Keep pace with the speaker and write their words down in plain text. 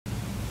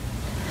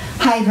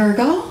Hi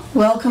Virgo,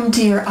 welcome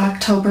to your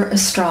October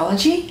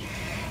astrology.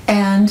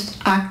 And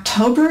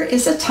October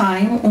is a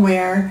time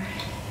where,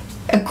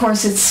 of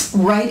course, it's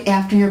right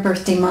after your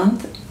birthday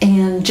month,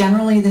 and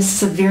generally this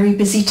is a very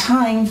busy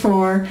time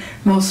for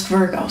most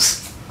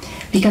Virgos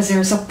because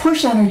there's a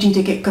push energy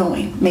to get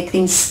going, make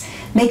things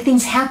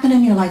happen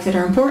in your life that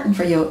are important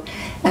for you.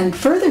 And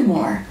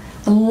furthermore,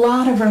 a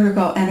lot of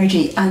Virgo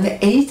energy. On the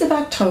 8th of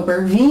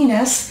October,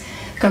 Venus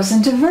goes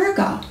into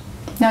Virgo.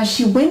 Now,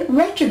 she went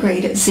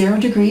retrograde at 0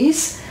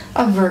 degrees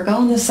of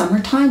Virgo in the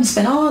summertime,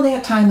 spent all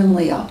that time in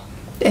Leo.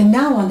 And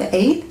now on the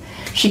 8th,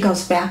 she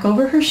goes back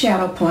over her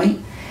shadow point.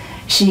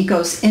 She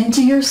goes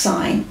into your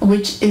sign,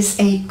 which is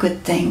a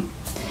good thing.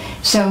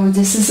 So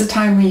this is a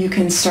time where you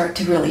can start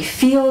to really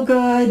feel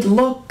good,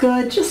 look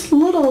good, just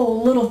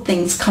little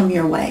things come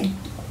your way.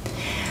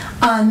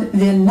 On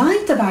the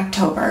 9th of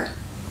October,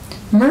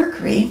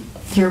 Mercury,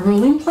 your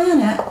ruling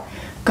planet,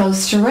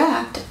 goes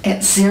direct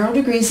at 0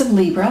 degrees of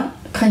Libra,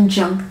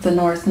 conjunct the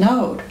North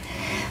Node.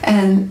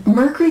 And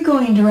Mercury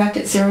going direct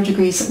at 0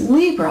 degrees of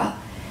Libra,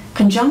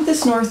 conjunct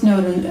this North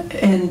Node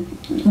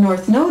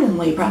in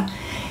Libra,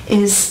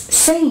 is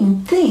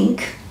saying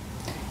think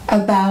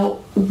about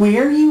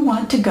where you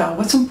want to go,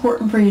 what's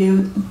important for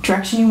you,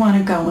 direction you want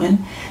to go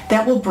in.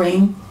 That will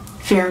bring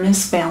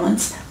fairness,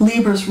 balance.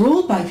 Libra's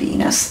ruled by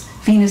Venus.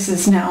 Venus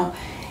is now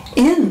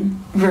in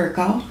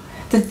Virgo.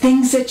 The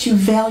things that you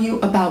value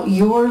about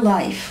your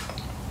life.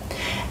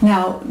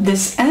 Now,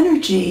 this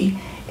energy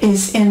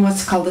is in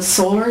what's called the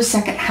solar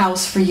second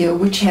house for you,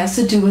 which has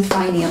to do with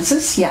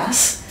finances,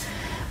 yes,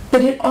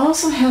 but it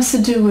also has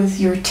to do with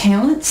your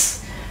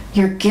talents,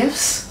 your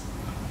gifts,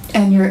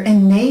 and your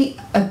innate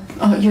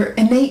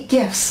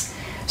gifts.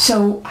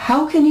 So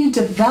how can you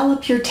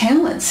develop your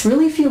talents?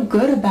 Really feel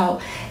good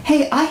about,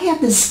 hey, I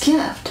have this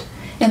gift.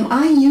 Am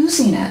I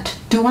using it?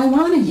 Do I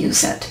want to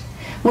use it?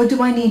 What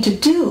do I need to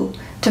do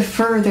to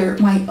further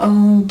my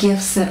own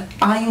gifts that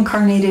I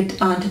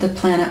incarnated onto the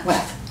planet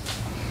with?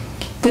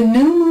 The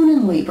new moon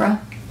in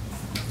Libra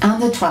on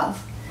the 12th,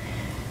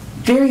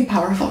 very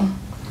powerful.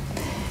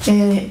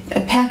 It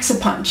packs a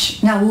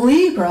punch. Now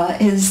Libra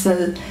is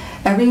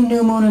every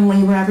new moon in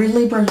Libra, every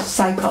Libra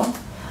cycle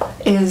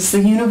is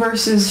the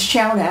universe's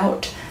shout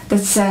out that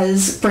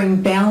says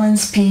bring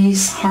balance,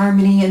 peace,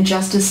 harmony, and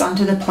justice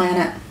onto the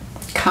planet.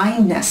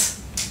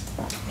 Kindness.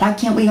 Why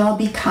can't we all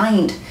be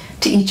kind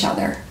to each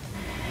other?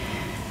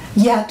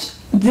 Yet,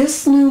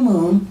 this new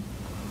moon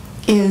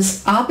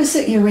is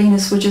opposite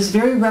Uranus, which is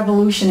very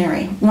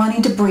revolutionary,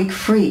 wanting to break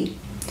free.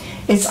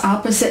 It's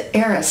opposite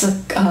Eris,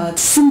 a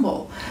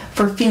symbol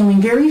for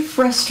feeling very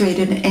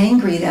frustrated and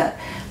angry that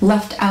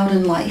left out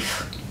in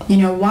life. You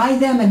know, why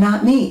them and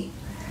not me?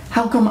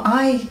 How come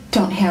I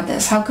don't have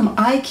this? How come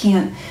I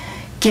can't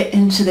get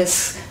into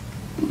this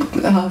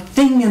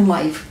thing in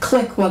life,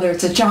 click, whether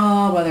it's a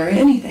job, whether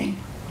anything.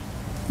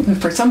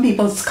 For some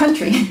people, it's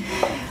country.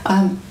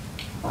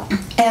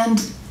 And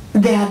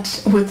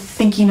that with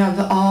thinking of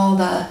all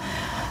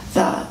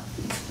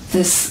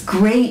this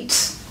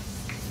great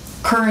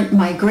current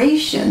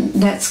migration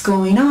that's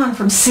going on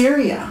from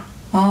Syria,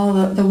 all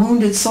the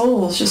wounded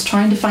souls just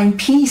trying to find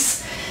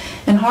peace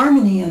and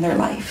harmony in their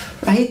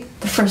life, right?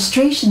 The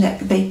frustration that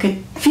they could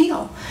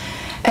feel.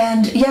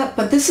 And yeah,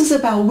 but this is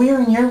about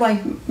where in your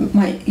life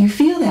might you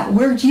feel that.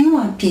 Where do you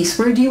want peace?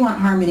 Where do you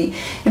want harmony?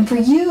 And for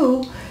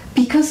you,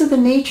 because of the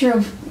nature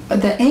of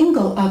the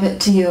angle of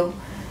it to you,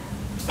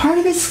 part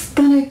of it's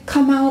going to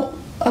come out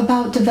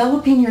about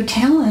developing your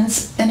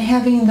talents and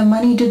having the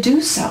money to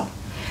do so.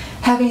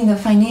 Having the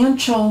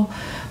financial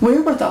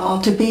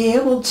wherewithal to be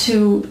able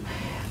to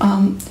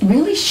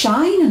really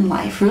shine in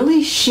life,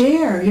 really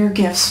share your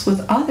gifts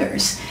with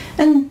others,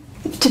 and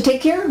to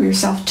take care of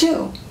yourself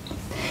too.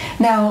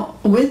 Now,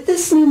 with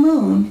this new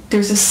moon,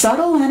 there's a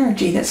subtle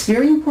energy that's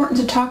very important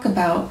to talk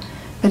about,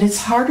 but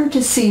it's harder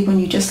to see when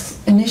you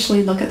just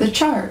initially look at the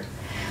chart.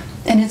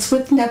 And it's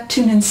with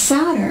Neptune and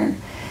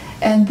Saturn.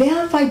 And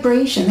that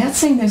vibration, that's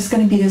saying there's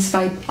going to be this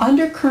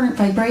undercurrent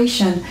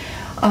vibration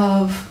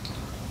of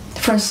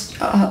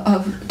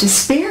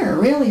despair,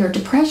 really, or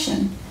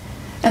depression.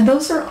 And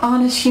those are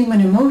honest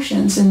human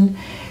emotions, and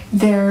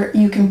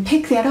you can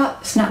pick that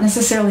up. It's not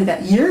necessarily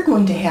that you're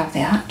going to have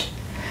that,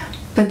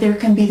 but there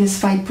can be this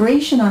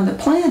vibration on the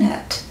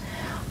planet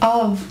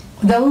of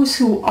those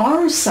who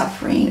are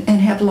suffering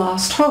and have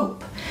lost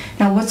hope.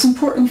 Now, what's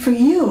important for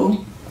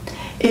you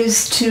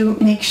is to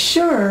make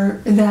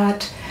sure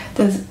that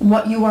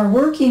what you are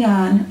working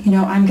on, you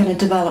know, I'm going to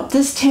develop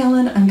this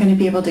talent, I'm going to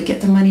be able to get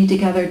the money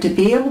together to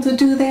be able to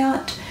do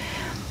that,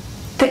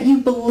 that you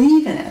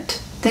believe in it,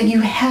 that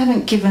you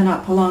haven't given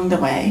up along the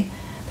way,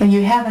 that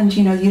you haven't,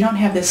 you know, you don't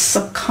have this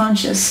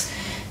subconscious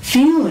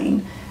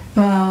feeling,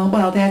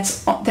 well,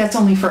 that's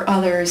only for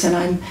others,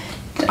 and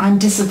I'm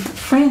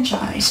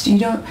disenfranchised.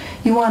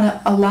 You want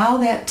to allow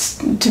that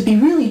to be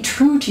really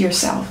true to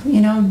yourself, you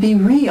know, be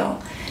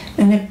real.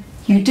 And if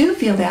you do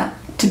feel that,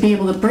 to be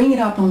able to bring it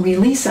up and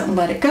release it and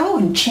let it go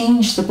and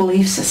change the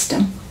belief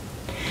system.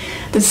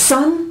 The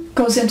sun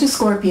goes into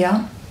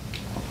Scorpio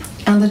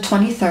on the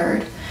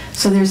 23rd,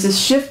 so there's this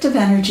shift of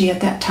energy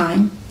at that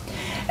time.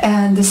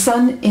 And the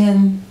sun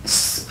in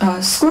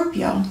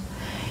Scorpio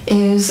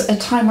is a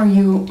time where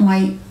you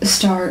might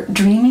start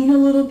dreaming a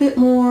little bit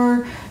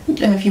more.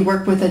 If you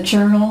work with a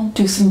journal,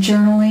 do some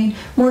journaling,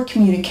 more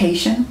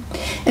communication.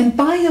 And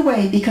by the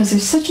way, because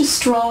there's such a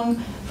strong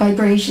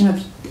vibration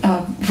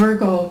of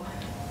Virgo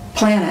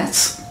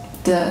planets,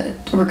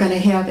 we're going to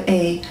have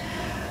a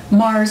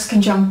Mars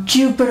conjunct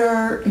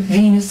Jupiter,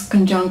 Venus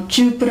conjunct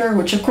Jupiter,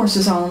 which of course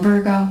is all in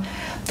Virgo,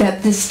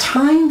 that this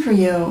time for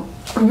you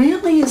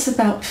really is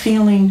about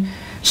feeling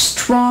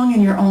strong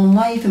in your own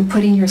life and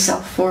putting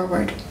yourself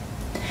forward.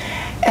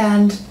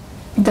 And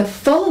the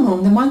full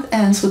moon, the month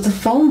ends with the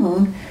full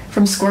moon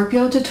from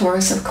Scorpio to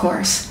Taurus, of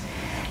course.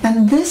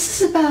 And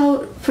this is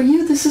about, for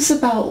you, this is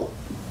about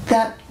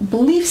that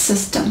belief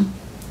system.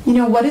 You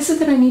know, what is it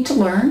that I need to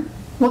learn?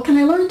 What can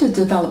I learn to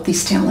develop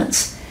these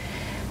talents?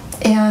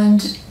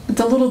 And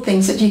the little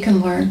things that you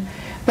can learn,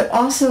 but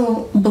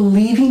also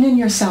believing in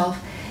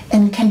yourself,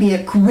 and it can be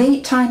a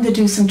great time to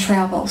do some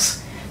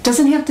travels.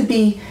 Doesn't have to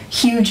be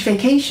huge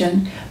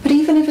vacation, but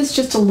even if it's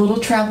just a little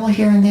travel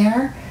here and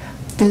there,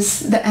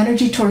 the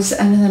energy towards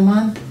the end of the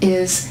month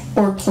is,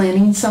 or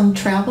planning some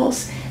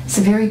travels, it's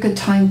a very good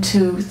time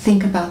to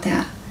think about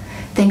that.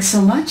 Thanks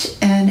so much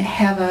and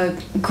have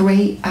a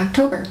great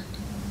October.